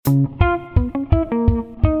Hello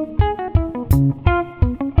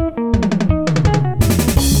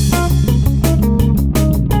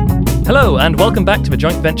and welcome back to the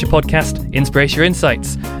joint venture podcast Inspiratia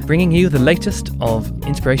Insights, bringing you the latest of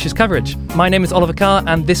Inspiratia's coverage. My name is Oliver Carr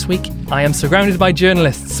and this week I am surrounded by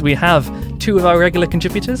journalists. We have two of our regular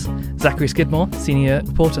contributors, Zachary Skidmore, senior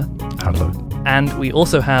reporter. Hello. And we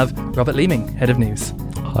also have Robert Leeming, head of news.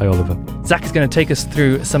 Hi, Oliver. Zach is going to take us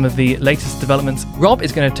through some of the latest developments. Rob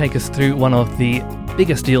is going to take us through one of the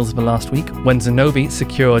biggest deals of the last week, when Zenobē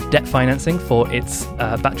secured debt financing for its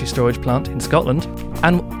battery storage plant in Scotland.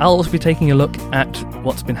 And I'll also be taking a look at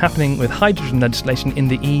what's been happening with hydrogen legislation in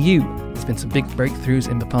the EU. There's been some big breakthroughs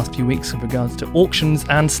in the past few weeks with regards to auctions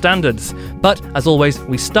and standards. But, as always,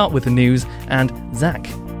 we start with the news, and Zach,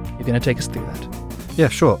 you're going to take us through that. Yeah,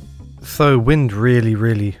 sure. So wind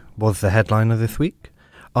really was the headliner this week.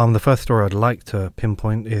 The first story I'd like to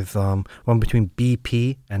pinpoint is one between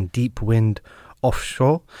BP and Deep Wind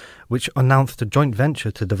Offshore, which announced a joint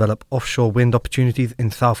venture to develop offshore wind opportunities in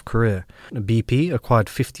South Korea. BP acquired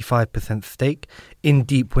 55% stake in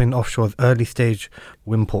Deep Wind Offshore's early-stage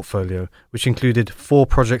wind portfolio, which included 4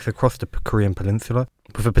 projects across the Korean peninsula,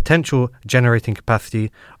 with a potential generating capacity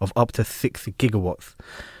of up to 6 gigawatts.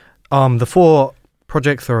 The 4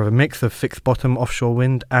 projects are a mix of fixed-bottom offshore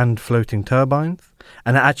wind and floating turbines,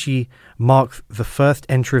 and it actually marks the first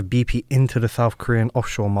entry of BP into the South Korean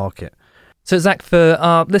offshore market. So, Zach, for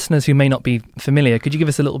our listeners who may not be familiar, could you give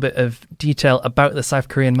us a little bit of detail about the South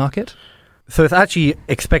Korean market? So it's actually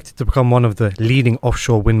expected to become one of the leading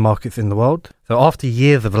offshore wind markets in the world. So after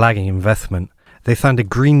years of lagging investment, they signed a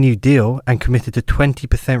Green New Deal and committed to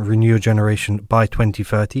 20% renewable generation by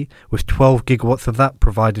 2030, with 12 gigawatts of that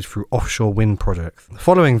provided through offshore wind projects.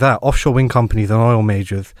 Following that, offshore wind companies and oil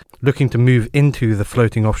majors looking to move into the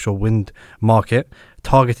floating offshore wind market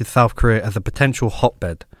targeted South Korea as a potential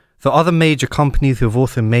hotbed. So other major companies who have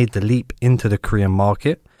also made the leap into the Korean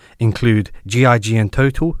market include GIG and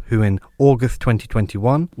Total, who in August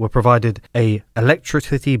 2021 were provided a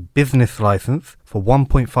electricity business license for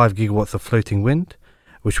 1.5 gigawatts of floating wind,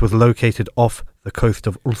 which was located off the coast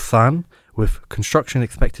of Ulsan, with construction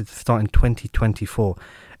expected to start in 2024.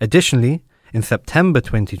 Additionally, in September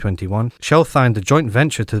 2021, Shell signed a joint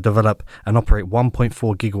venture to develop and operate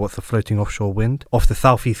 1.4 gigawatts of floating offshore wind off the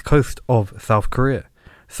southeast coast of South Korea.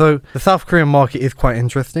 So the South Korean market is quite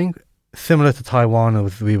interesting. Similar to Taiwan,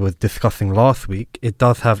 as we were discussing last week, it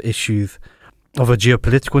does have issues of a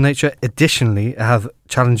geopolitical nature. Additionally, it has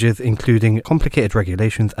challenges including complicated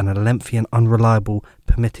regulations and a lengthy and unreliable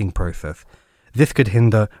permitting process. This could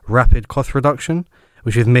hinder rapid cost reduction,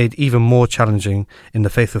 which is made even more challenging in the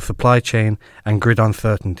face of supply chain and grid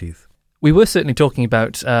uncertainties. We were certainly talking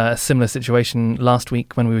about a similar situation last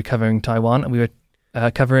week when we were covering Taiwan, and we were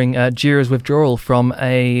covering JERA's withdrawal from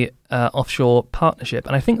a offshore partnership.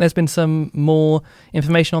 And I think there's been some more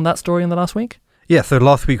information on that story in the last week. Yeah, so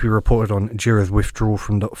last week we reported on JERA's withdrawal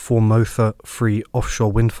from the Formosa 3 offshore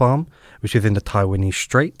wind farm, which is in the Taiwanese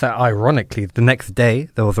Strait. That ironically, the next day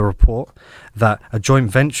there was a report that a joint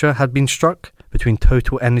venture had been struck between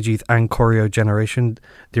Total Energies and Koryo Generation,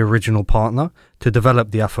 the original partner, to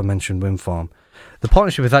develop the aforementioned wind farm. The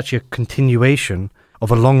partnership is actually a continuation of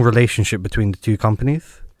a long relationship between the two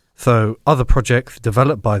companies. So other projects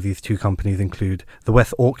developed by these two companies include the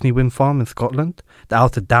West Orkney wind farm in Scotland, the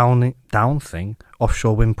Outer Downsing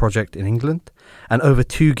offshore wind project in England, and over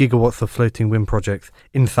 2 gigawatts of floating wind projects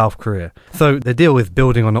in South Korea. So the deal is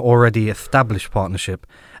building on an already established partnership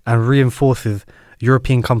and reinforces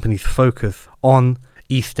European companies' focus on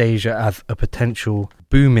East Asia as a potential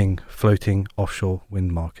booming floating offshore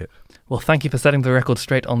wind market. Well, thank you for setting the record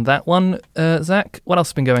straight on that one. Zach, what else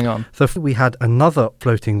has been going on? So we had another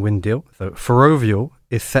floating wind deal. So Ferrovial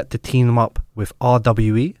is set to team up with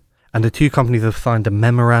RWE, and the two companies have signed a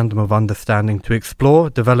memorandum of understanding to explore,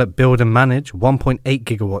 develop, build and manage 1.8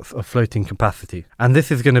 gigawatts of floating capacity. And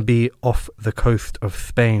this is going to be off the coast of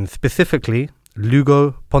Spain, specifically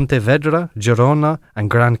Lugo, Pontevedra, Girona and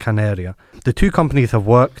Gran Canaria. The two companies have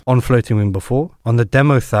worked on floating wind before on the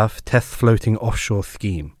DEMOSAF test floating offshore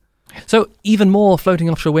scheme. So even more floating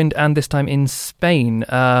offshore wind, and this time in Spain.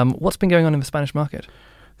 What's been going on in the Spanish market?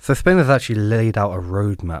 So Spain has actually laid out a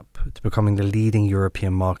roadmap to becoming the leading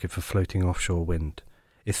European market for floating offshore wind.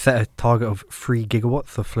 It's set a target of 3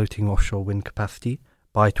 gigawatts of floating offshore wind capacity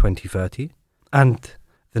by 2030. And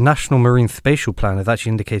the National Marine Spatial Plan has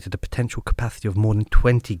actually indicated a potential capacity of more than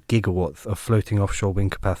 20 gigawatts of floating offshore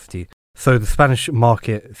wind capacity. So the Spanish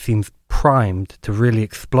market seems primed to really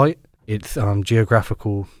exploit its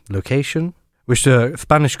geographical location, which the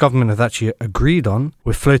Spanish government has actually agreed on,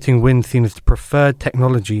 with floating wind seen as the preferred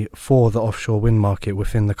technology for the offshore wind market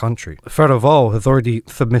within the country. Ferrovial has already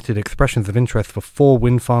submitted expressions of interest for 4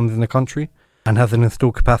 wind farms in the country and has an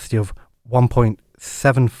installed capacity of 1.75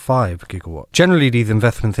 gigawatts. Generally, these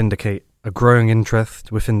investments indicate a growing interest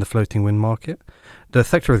within the floating wind market. The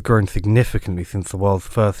sector has grown significantly since the world's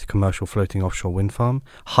first commercial floating offshore wind farm,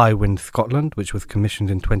 Hywind Scotland, which was commissioned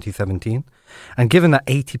in 2017. And given that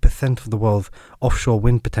 80% of the world's offshore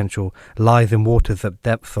wind potential lies in waters at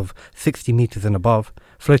depths of 60 meters and above,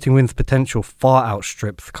 floating wind's potential far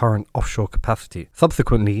outstrips current offshore capacity.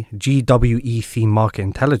 Subsequently, GWEC Market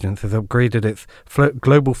Intelligence has upgraded its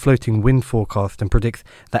global floating wind forecast and predicts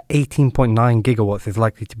that 18.9 gigawatts is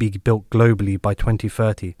likely to be built globally by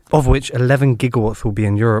 2030, of which 11 gigawatts will be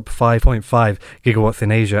in Europe, 5.5 gigawatts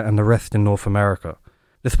in Asia, and the rest in North America.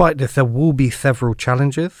 Despite this, there will be several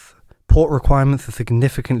challenges. Port requirements are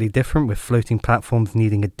significantly different, with floating platforms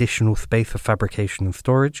needing additional space for fabrication and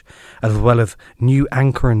storage, as well as new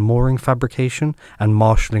anchor and mooring fabrication and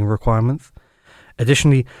marshalling requirements.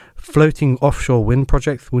 Additionally, floating offshore wind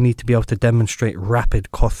projects will need to be able to demonstrate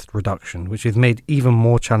rapid cost reduction, which is made even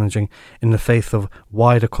more challenging in the face of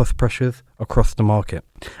wider cost pressures across the market.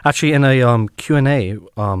 Actually, in a Q&A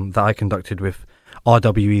that I conducted with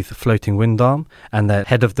RWE's floating wind arm and their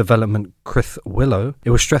head of development, Chris Willow,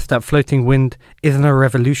 it was stressed that floating wind isn't a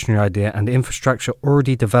revolutionary idea, and the infrastructure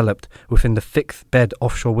already developed within the fixed bed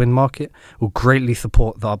offshore wind market will greatly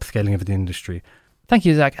support the upscaling of the industry. Thank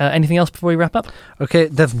you, Zach. Anything else before we wrap up? Okay,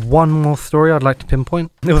 there's one more story I'd like to pinpoint.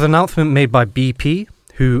 It was an announcement made by BP,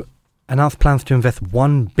 who announced plans to invest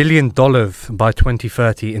 $1 billion by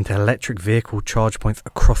 2030 into electric vehicle charge points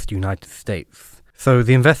across the United States. So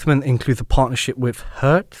the investment includes a partnership with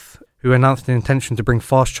Hertz, who announced an intention to bring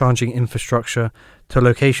fast charging infrastructure to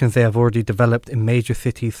locations they have already developed in major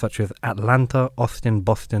cities such as Atlanta, Austin,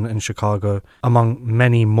 Boston, and Chicago, among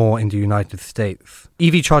many more in the United States.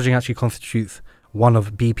 EV charging actually constitutes one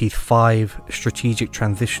of BP's 5 strategic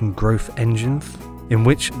transition growth engines, in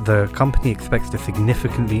which the company expects to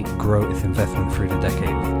significantly grow its investment through the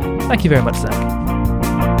decade. Thank you very much, Zach.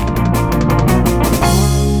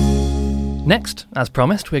 Next, as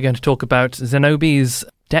promised, we're going to talk about Zenobé's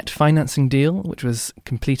debt financing deal, which was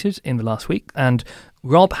completed in the last week. And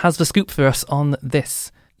Rob has the scoop for us on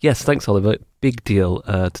this. Yes, thanks, Oliver. Big deal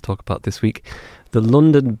to talk about this week. The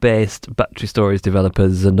London-based battery storage developer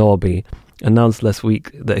Zenobé announced last week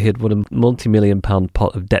that he had won a multi-million-pound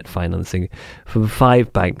pot of debt financing from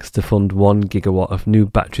 5 banks to fund 1 gigawatt of new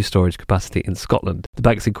battery storage capacity in Scotland. The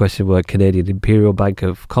banks in question were Canadian Imperial Bank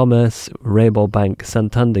of Commerce, Rabobank,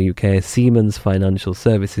 Santander UK, Siemens Financial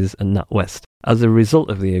Services and NatWest. As a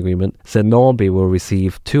result of the agreement, Zenobé will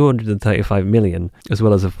receive $235 million as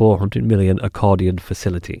well as a $400 million accordion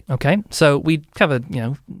facility. Okay, so we covered,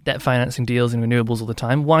 debt financing deals in renewables all the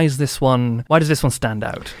time. Why does this one stand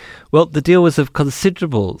out? Well, the deal was of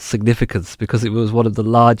considerable significance because it was one of the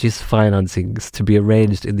largest financings to be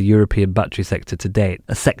arranged in the European battery sector to date,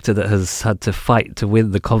 a sector that has had to fight to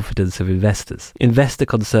win the confidence of investors. Investor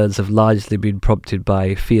concerns have largely been prompted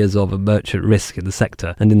by fears over merchant risk in the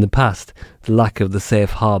sector, and in the past, the lack of the safe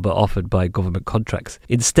harbour offered by government contracts.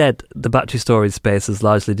 Instead, the battery storage space has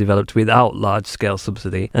largely developed without large-scale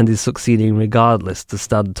subsidy and is succeeding regardless to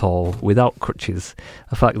stand tall without crutches,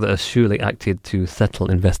 a fact that has surely acted to settle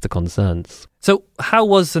investor concerns. So how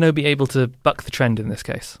was Zenobé able to buck the trend in this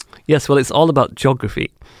case? Yes, well, it's all about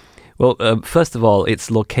geography. Well, first of all,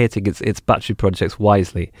 it's locating its battery projects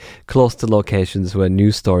wisely, close to locations where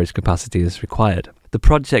new storage capacity is required. The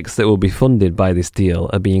projects that will be funded by this deal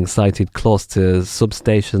are being sited close to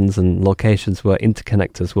substations and locations where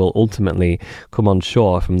interconnectors will ultimately come on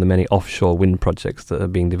shore from the many offshore wind projects that are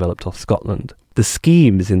being developed off Scotland. The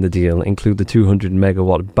schemes in the deal include the 200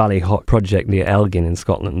 megawatt Ballyhot project near Elgin in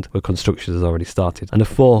Scotland, where construction has already started, and a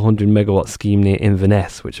 400 megawatt scheme near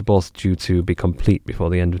Inverness, which are both due to be complete before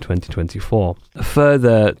the end of 2024. A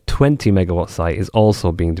further 20 megawatt site is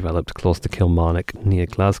also being developed close to Kilmarnock near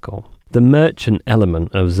Glasgow. The merchant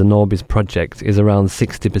element of Zenobé's project is around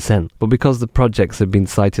 60%, but because the projects have been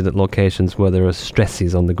sited at locations where there are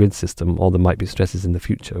stresses on the grid system, or there might be stresses in the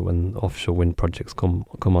future when offshore wind projects come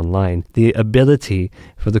online, the ability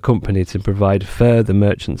for the company to provide further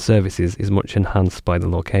merchant services is much enhanced by the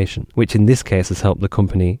location, which in this case has helped the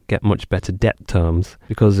company get much better debt terms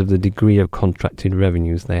because of the degree of contracted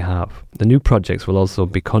revenues they have. The new projects will also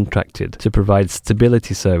be contracted to provide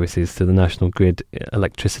stability services to the national grid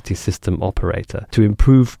electricity system system operator to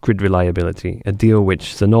improve grid reliability, a deal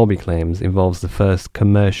which Zenobē claims involves the first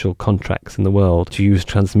commercial contracts in the world to use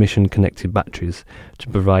transmission-connected batteries to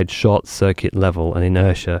provide short-circuit level and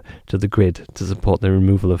inertia to the grid to support the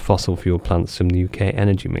removal of fossil fuel plants from the UK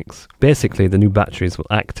energy mix. Basically, the new batteries will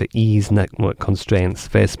act to ease network constraints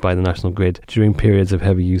faced by the national grid during periods of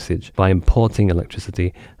heavy usage by importing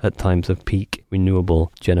electricity at times of peak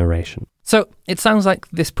renewable generation. So it sounds like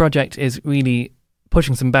this project is really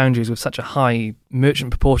pushing some boundaries with such a high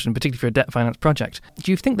merchant proportion, particularly for a debt finance project. Do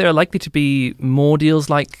you think there are likely to be more deals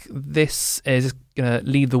like this? Is this going to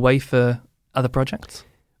lead the way for other projects?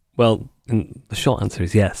 Well, the short answer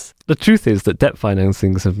is yes. The truth is that debt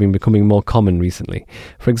financings have been becoming more common recently.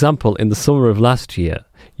 For example, in the summer of last year,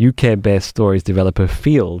 UK-based storage developer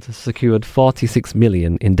Field secured 46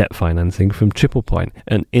 million in debt financing from TriplePoint,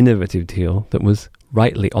 an innovative deal that was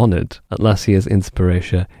rightly honoured at last year's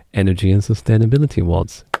Inspiration Energy and Sustainability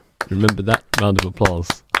Awards. Remember that? Round of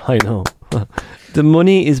applause. I know. The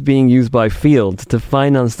money is being used by Field to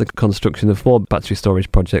finance the construction of 4 battery storage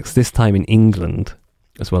projects, this time in England,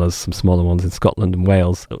 as well as some smaller ones in Scotland and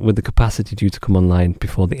Wales, with the capacity due to come online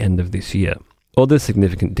before the end of this year. Other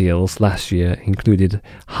significant deals last year included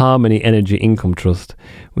Harmony Energy Income Trust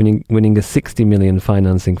winning a 60 million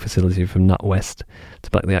financing facility from NatWest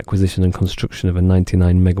to back the acquisition and construction of a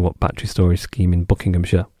 99 megawatt battery storage scheme in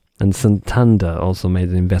Buckinghamshire. And Santander also made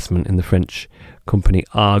an investment in the French company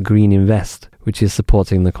R Green Invest, which is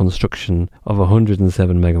supporting the construction of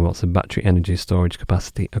 107 megawatts of battery energy storage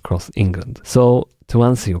capacity across England. So, to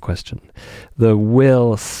answer your question, there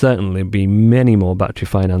will certainly be many more battery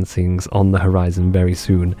financings on the horizon very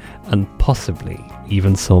soon, and possibly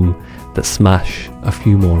even some that smash a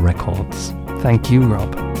few more records. Thank you,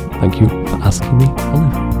 Rob. Thank you for asking me,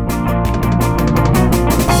 Olive.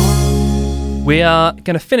 We are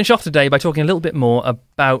going to finish off today by talking a little bit more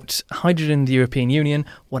about hydrogen in the European Union,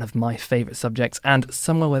 one of my favourite subjects, and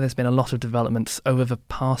somewhere where there's been a lot of developments over the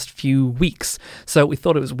past few weeks. So we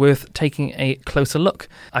thought it was worth taking a closer look.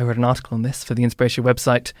 I wrote an article on this for the Inspiration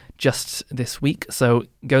website just this week, so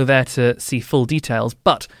go there to see full details.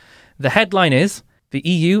 But the headline is, the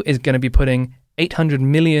EU is going to be putting 800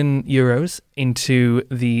 million euros into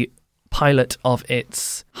the pilot of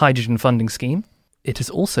its hydrogen funding scheme. It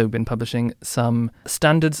has also been publishing some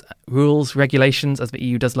standards, rules, regulations, as the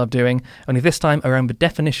EU does love doing, only this time around the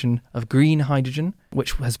definition of green hydrogen,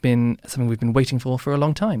 which has been something we've been waiting for a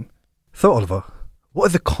long time. So, Oliver, what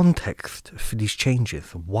is the context for these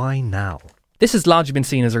changes? Why now? This has largely been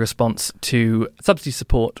seen as a response to subsidy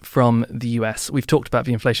support from the US. We've talked about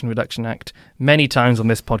the Inflation Reduction Act many times on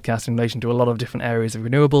this podcast in relation to a lot of different areas of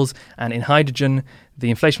renewables. And in hydrogen,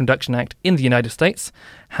 the Inflation Reduction Act in the United States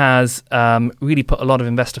has really put a lot of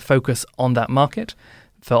investor focus on that market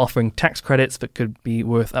for offering tax credits that could be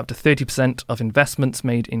worth up to 30% of investments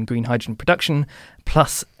made in green hydrogen production,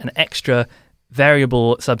 plus an extra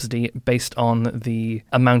variable subsidy based on the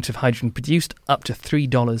amount of hydrogen produced, up to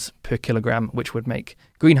 $3 per kilogram, which would make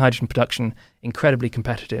green hydrogen production incredibly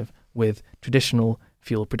competitive with traditional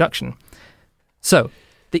fuel production. So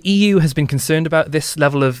the EU has been concerned about this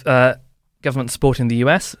level of government support in the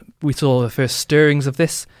US. We saw the first stirrings of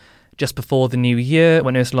this just before the new year,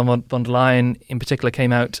 when Ursula von der Leyen in particular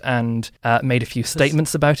came out and made a few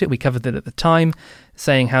statements about it. We covered it at the time,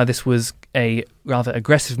 saying how this was a rather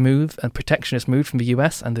aggressive move and protectionist move from the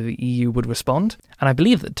US, and that the EU would respond. And I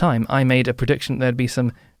believe at the time I made a prediction there'd be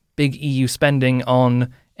some big EU spending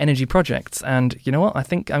on energy projects. And you know what? I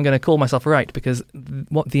think I'm going to call myself right, because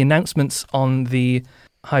what the announcements on the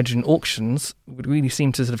hydrogen auctions would really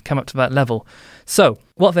seem to sort of come up to that level. So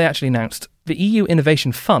what they actually announced, the EU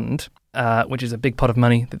Innovation Fund, which is a big pot of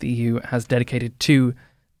money that the EU has dedicated to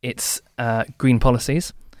its green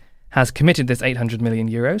policies, has committed this 800 million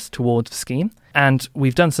euros towards the scheme. And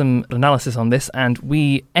we've done some analysis on this, and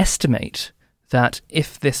we estimate that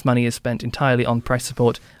if this money is spent entirely on price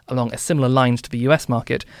support along a similar lines to the US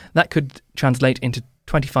market, that could translate into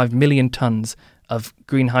 25 million tonnes of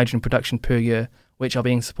green hydrogen production per year, which are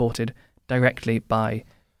being supported directly by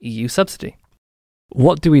EU subsidy.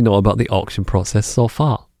 What do we know about the auction process so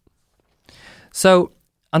far? So,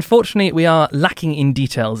 unfortunately, we are lacking in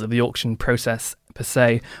details of the auction process per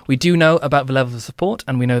se. We do know about the level of support,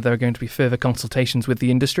 and we know there are going to be further consultations with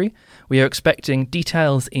the industry. We are expecting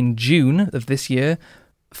details in June of this year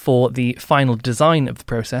for the final design of the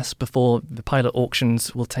process before the pilot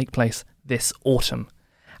auctions will take place this autumn.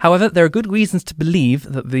 However, there are good reasons to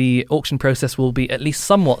believe that the auction process will be at least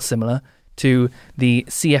somewhat similar to the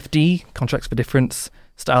CFD, Contracts for Difference,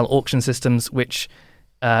 style auction systems, which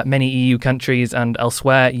many EU countries and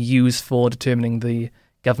elsewhere use for determining the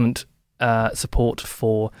government support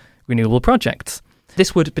for renewable projects.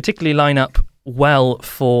 This would particularly line up well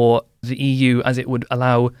for the EU, as it would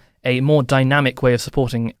allow a more dynamic way of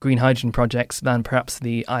supporting green hydrogen projects than perhaps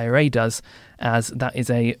the IRA does, as that is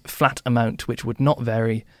a flat amount which would not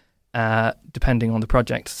vary depending on the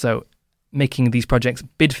project. So making these projects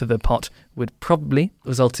bid for the pot would probably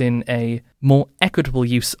result in a more equitable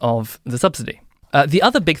use of the subsidy. The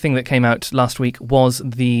other big thing that came out last week was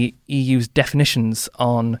the EU's definitions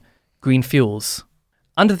on green fuels.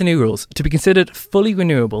 Under the new rules, to be considered fully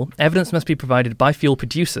renewable, evidence must be provided by fuel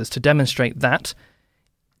producers to demonstrate that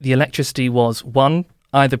the electricity was, 1,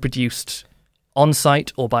 either produced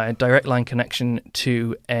on-site or by a direct line connection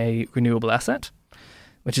to a renewable asset,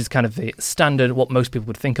 which is kind of the standard, what most people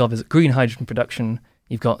would think of as green hydrogen production.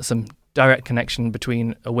 You've got some direct connection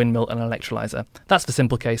between a windmill and an electrolyser. That's the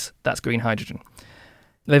simple case, that's green hydrogen.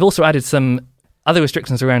 They've also added some other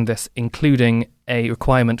restrictions around this, including a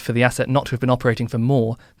requirement for the asset not to have been operating for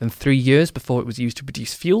more than 3 years before it was used to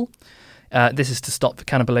produce fuel. This is to stop the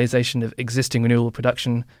cannibalization of existing renewable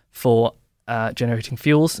production for generating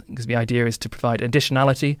fuels, because the idea is to provide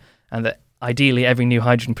additionality, and that ideally every new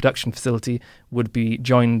hydrogen production facility would be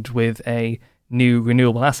joined with a new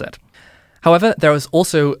renewable asset. However, there was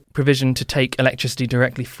also provision to take electricity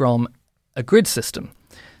directly from a grid system.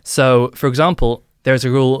 So, for example, there is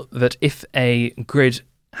a rule that if a grid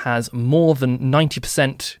has more than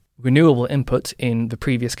 90% renewable input in the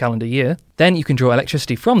previous calendar year, then you can draw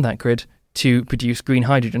electricity from that grid to produce green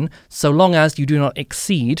hydrogen, so long as you do not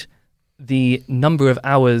exceed the number of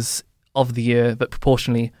hours of the year that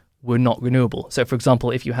proportionally were not renewable. So, for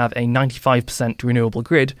example, if you have a 95% renewable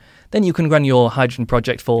grid, then you can run your hydrogen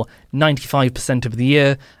project for 95% of the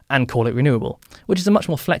year and call it renewable, which is a much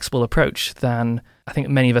more flexible approach than I think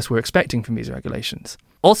many of us were expecting from these regulations.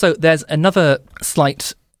 Also, there's another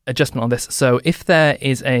slight adjustment on this. So if there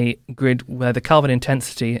is a grid where the carbon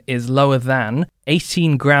intensity is lower than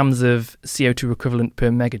 18 grams of CO2 equivalent per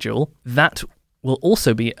megajoule, that will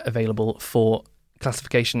also be available for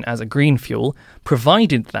classification as a green fuel,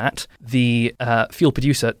 provided that the fuel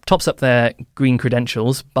producer tops up their green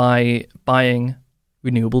credentials by buying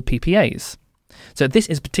renewable PPAs. So this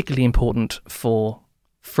is particularly important for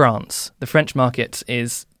France. The French market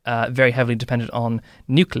is very heavily dependent on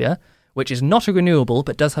nuclear, which is not a renewable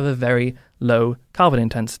but does have a very low carbon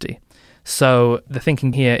intensity. So the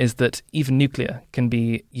thinking here is that even nuclear can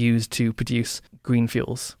be used to produce green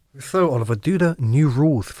fuels. So, Oliver, do the new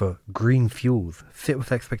rules for green fuels fit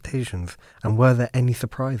with expectations, and were there any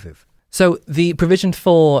surprises? So the provision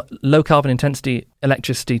for low carbon intensity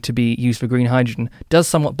electricity to be used for green hydrogen does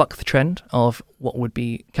somewhat buck the trend of what would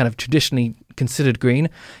be kind of traditionally considered green.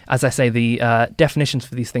 As I say, the definitions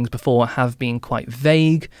for these things before have been quite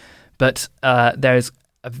vague, but there's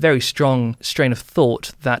a very strong strain of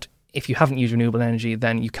thought that if you haven't used renewable energy,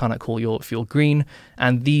 then you cannot call your fuel green.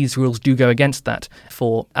 And these rules do go against that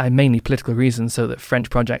for mainly political reasons, so that French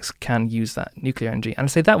projects can use that nuclear energy. And I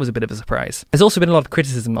say that was a bit of a surprise. There's also been a lot of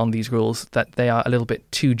criticism on these rules that they are a little bit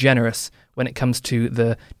too generous when it comes to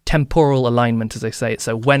the temporal alignment, as they say.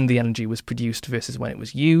 So when the energy was produced versus when it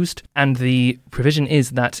was used. And the provision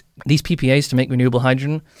is that these PPAs to make renewable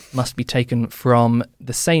hydrogen must be taken from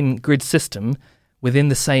the same grid system within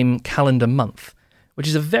the same calendar month, which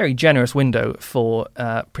is a very generous window for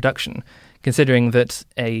production, considering that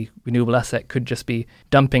a renewable asset could just be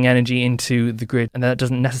dumping energy into the grid, and that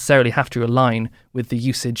doesn't necessarily have to align with the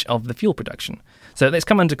usage of the fuel production. So it's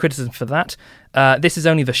come under criticism for that. This is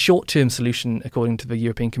only the short-term solution, according to the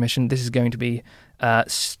European Commission. This is going to be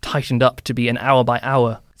tightened up to be an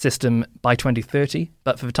hour-by-hour system by 2030.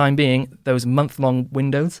 But for the time being, those month-long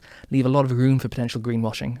windows leave a lot of room for potential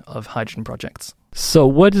greenwashing of hydrogen projects. So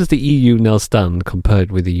where does the EU now stand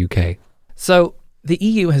compared with the UK? So the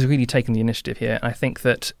EU has really taken the initiative here. And I think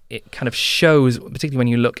that it kind of shows, particularly when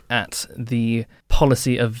you look at the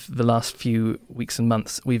policy of the last few weeks and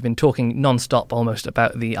months. We've been talking non-stop almost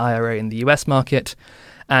about the IRA in the US market,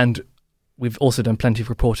 and we've also done plenty of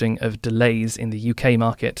reporting of delays in the UK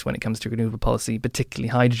market when it comes to renewable policy, particularly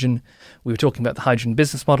hydrogen. We were talking about the hydrogen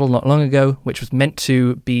business model not long ago, which was meant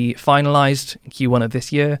to be finalised in Q1 of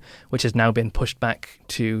this year, which has now been pushed back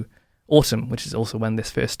to autumn, which is also when this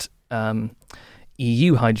first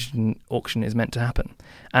EU hydrogen auction is meant to happen.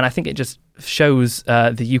 And I think it just shows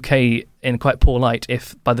the UK in quite poor light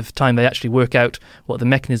if by the time they actually work out what the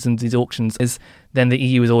mechanism of these auctions is, then the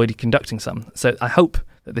EU is already conducting some. So I hope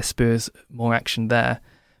that this spurs more action there.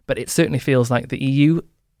 But it certainly feels like the EU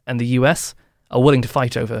and the US are willing to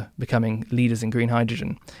fight over becoming leaders in green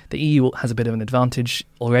hydrogen. The EU has a bit of an advantage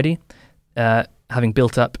already. having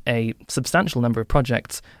built up a substantial number of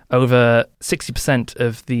projects. Over 60%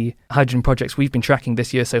 of the hydrogen projects we've been tracking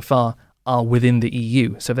this year so far are within the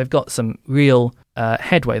EU. So they've got some real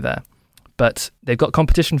headway there. But they've got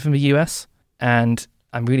competition from the US, and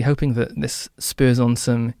I'm really hoping that this spurs on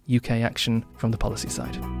some UK action from the policy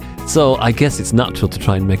side. So I guess it's natural to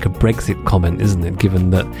try and make a Brexit comment, isn't it, given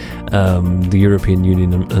that the European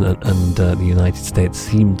Union and the United States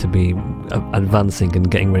seem to be advancing and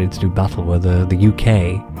getting ready to do battle, where the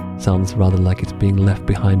UK sounds rather like it's being left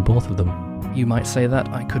behind both of them. You might say that.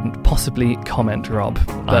 I couldn't possibly comment, Rob.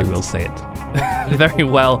 I will say it. Very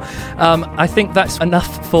well. I think that's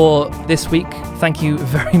enough for this week. Thank you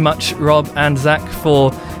very much, Rob and Zach,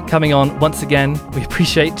 for coming on once again. We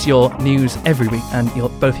appreciate your news every week, and you're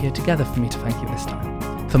both here together for me to thank you this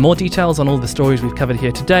time. For more details on all the stories we've covered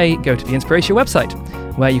here today, go to the Inspiratio website,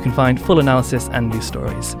 where you can find full analysis and news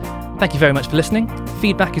stories. Thank you very much for listening.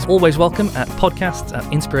 Feedback is always welcome at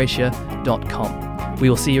podcasts@inspiratia.com. We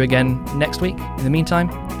will see you again next week. In the meantime,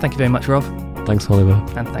 thank you very much, Rob. Thanks, Oliver.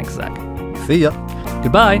 And thanks, Zach. See ya.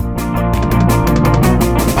 Goodbye.